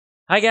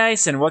Hi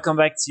guys and welcome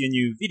back to a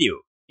new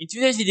video. In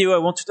today's video I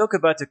want to talk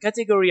about a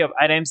category of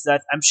items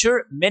that I'm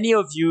sure many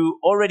of you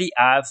already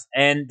have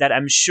and that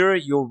I'm sure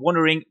you're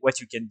wondering what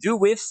you can do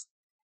with.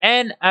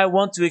 And I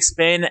want to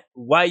explain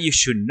why you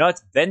should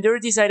not vendor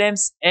these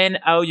items and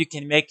how you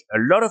can make a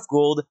lot of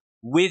gold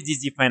with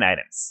these different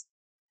items.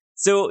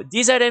 So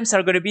these items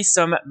are going to be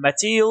some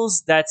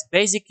materials that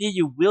basically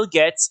you will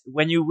get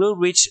when you will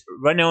reach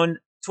Renown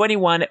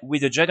 21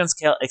 with the Dragon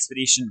Scale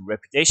Expedition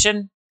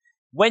reputation.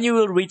 When you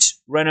will reach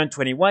Renown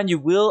 21, you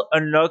will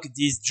unlock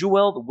these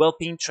jeweled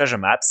whelping treasure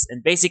maps.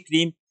 And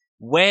basically,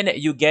 when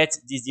you get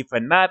these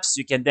different maps,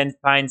 you can then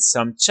find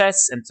some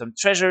chests and some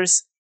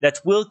treasures that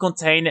will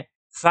contain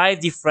 5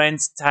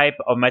 different type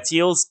of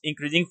materials,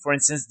 including, for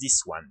instance,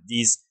 this one,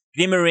 these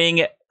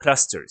glimmering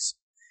clusters.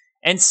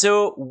 And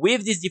so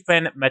with these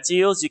different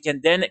materials, you can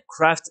then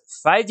craft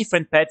 5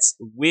 different pets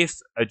with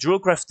a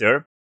jewel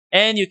crafter.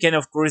 And you can,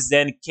 of course,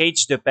 then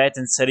cage the pet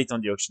and sell it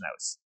on the auction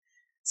house.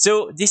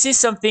 So this is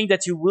something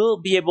that you will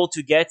be able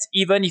to get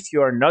even if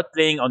you are not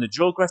playing on a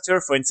jewel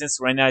crafter. For instance,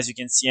 right now, as you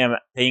can see, I'm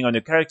playing on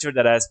a character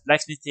that has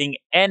blacksmithing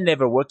and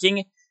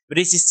leatherworking. But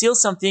this is still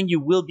something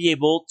you will be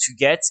able to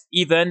get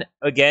even,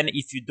 again,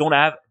 if you don't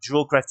have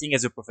jewel crafting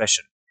as a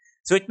profession.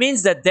 So it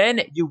means that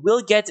then you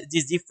will get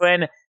these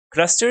different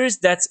clusters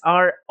that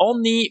are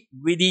only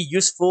really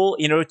useful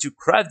in order to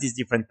craft these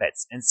different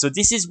pets. And so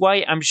this is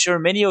why I'm sure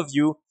many of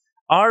you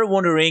are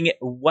wondering,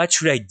 what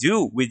should I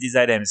do with these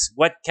items?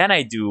 What can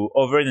I do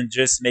other than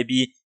just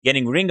maybe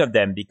getting rid of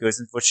them? Because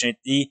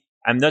unfortunately,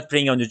 I'm not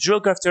playing on the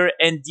jewel crafter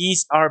and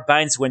these are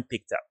binds when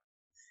picked up.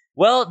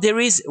 Well, there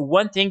is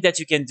one thing that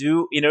you can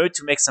do in order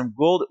to make some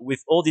gold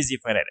with all these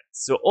different items.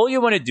 So all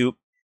you want to do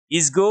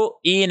is go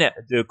in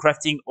the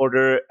crafting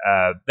order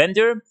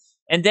vendor,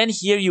 and then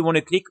here you want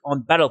to click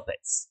on battle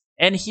pets.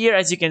 And here,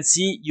 as you can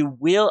see, you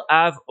will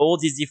have all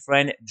these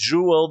different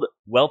jeweled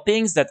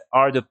whelpings that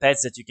are the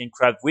pets that you can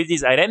craft with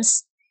these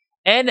items.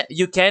 And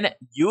you can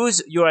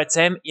use your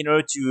item in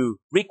order to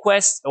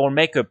request or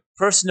make a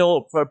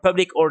personal or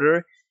public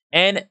order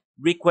and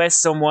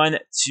request someone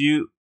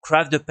to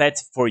craft the pet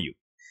for you.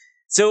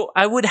 So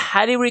I would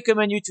highly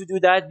recommend you to do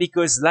that,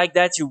 because like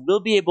that you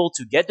will be able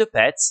to get the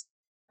pet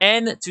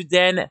and to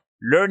then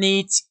learn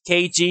it,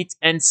 cage it,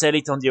 and sell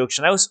it on the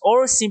auction house,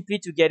 or simply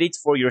to get it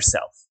for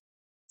yourself.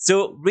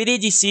 So really,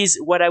 this is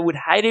what I would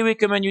highly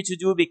recommend you to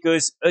do,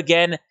 because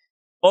again,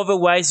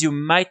 otherwise you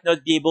might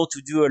not be able to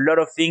do a lot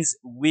of things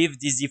with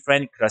these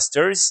different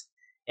clusters.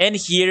 And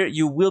here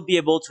you will be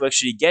able to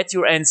actually get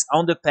your hands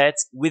on the pet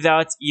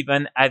without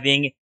even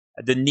having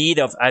the need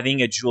of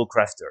having a jewel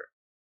crafter.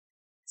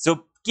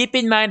 So keep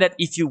in mind that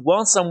if you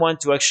want someone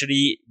to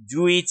actually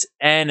do it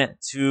and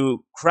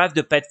to craft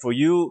the pet for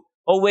you,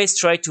 always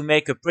try to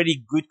make a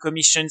pretty good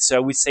commission. So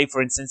I would say,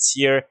 for instance,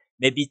 here,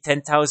 maybe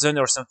 10,000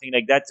 or something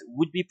like that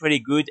would be pretty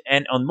good.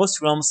 And on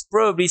most realms,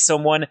 probably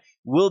someone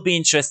will be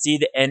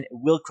interested and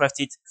will craft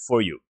it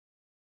for you.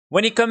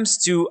 When it comes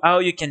to how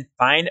you can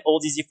find all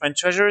these different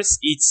treasures,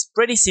 it's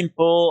pretty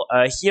simple.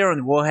 Here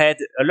on Warhead,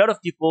 a lot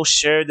of people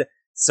shared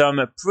some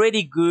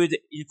pretty good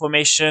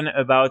information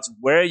about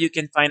where you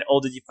can find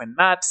all the different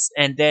maps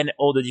and then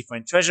all the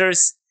different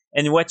treasures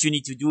and what you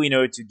need to do in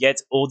order to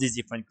get all these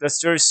different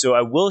clusters. So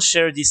I will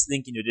share this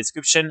link in the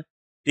description.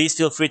 Please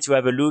feel free to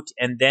have a look,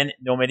 and then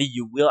normally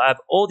you will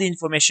have all the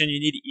information you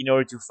need in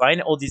order to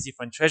find all these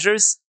different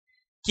treasures.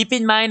 Keep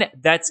in mind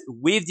that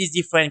with these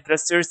different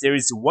clusters, there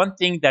is one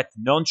thing that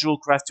non-jewel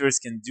crafters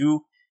can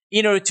do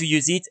in order to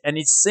use it, and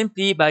it's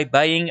simply by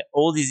buying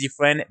all these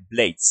different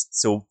blades.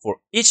 So for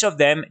each of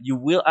them, you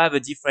will have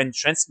a different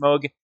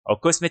transmog or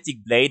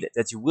cosmetic blade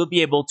that you will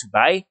be able to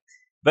buy.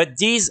 But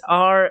these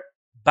are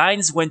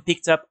binds when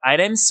picked up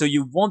items, so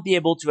you won't be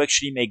able to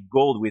actually make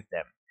gold with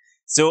them.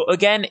 So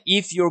again,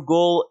 if your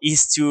goal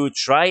is to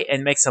try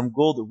and make some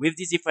gold with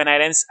these different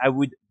items, I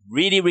would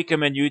really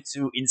recommend you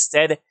to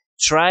instead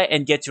try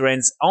and get your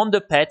hands on the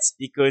pets,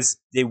 because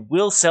they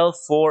will sell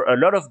for a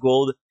lot of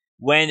gold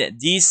when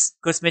this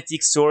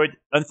cosmetic sword,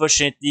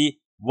 unfortunately,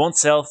 won't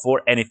sell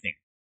for anything.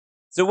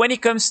 So when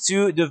it comes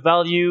to the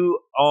value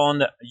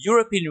on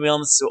European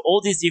realms, so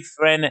all these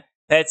different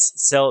pets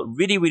sell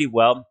really, really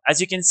well.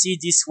 As you can see,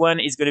 this one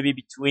is going to be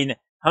between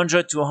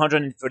 100 to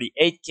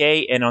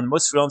 138k, and on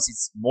most realms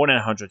it's more than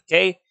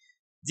 100k.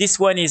 This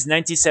one is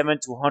 97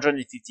 to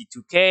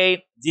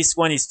 152k. This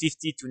one is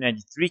 50 to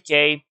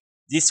 93k.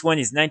 This one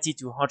is 90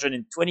 to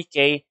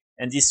 120k,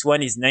 and this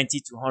one is 90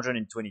 to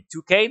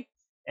 122k.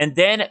 And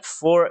then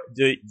for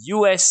the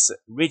US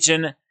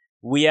region,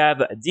 we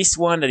have this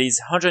one that is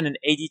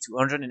 180 to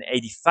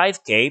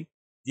 185k.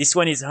 This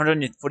one is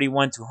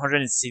 141 to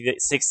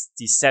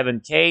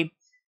 167k.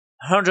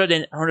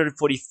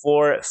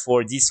 144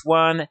 for this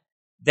one.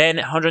 Then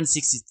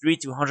 163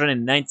 to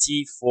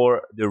 190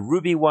 for the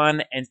ruby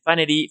one. And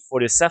finally, for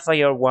the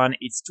sapphire one,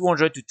 it's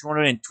 200 to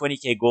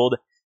 220k gold.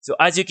 So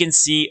as you can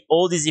see,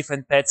 all these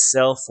different pets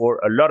sell for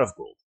a lot of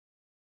gold.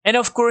 And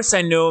of course,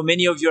 I know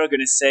many of you are going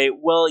to say,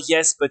 well,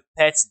 yes, but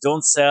pets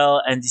don't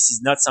sell and this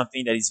is not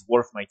something that is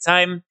worth my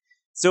time.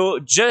 So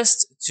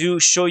just to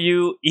show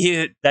you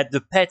that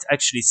the pet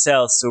actually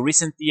sells. So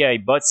recently I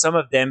bought some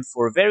of them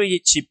for a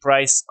very cheap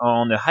price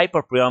on a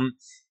Hyperprium,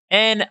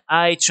 and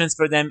I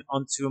transferred them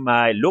onto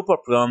my low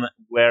Hyperprium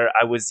where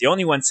I was the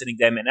only one selling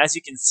them. And as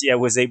you can see, I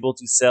was able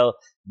to sell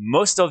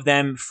most of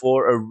them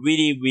for a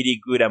really, really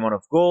good amount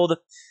of gold.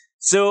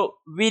 So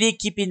really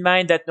keep in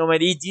mind that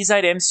normally these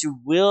items you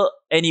will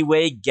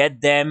anyway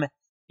get them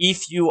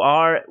if you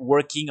are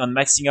working on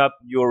maxing up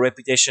your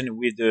reputation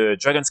with the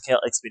Dragon Scale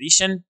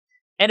Expedition.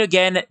 And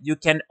again, you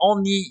can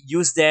only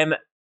use them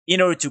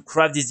in order to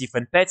craft these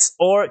different pets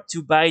or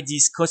to buy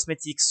these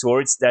cosmetic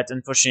swords that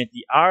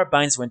unfortunately are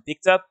binds when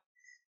picked up.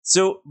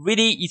 So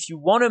really, if you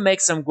want to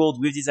make some gold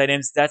with these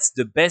items, that's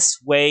the best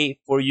way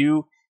for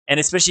you. And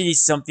especially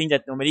something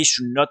that normally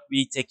should not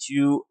really take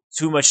you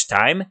too much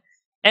time.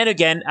 And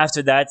again,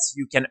 after that,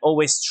 you can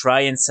always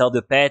try and sell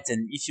the pet.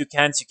 And if you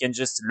can't, you can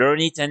just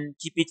learn it and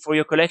keep it for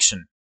your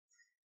collection.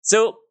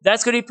 So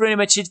that's going to be pretty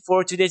much it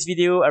for today's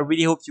video. I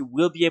really hope you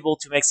will be able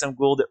to make some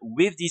gold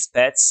with these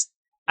pets.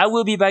 I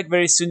will be back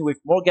very soon with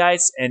more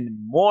guides and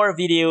more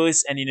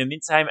videos. And in the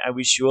meantime, I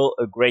wish you all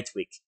a great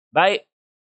week. Bye.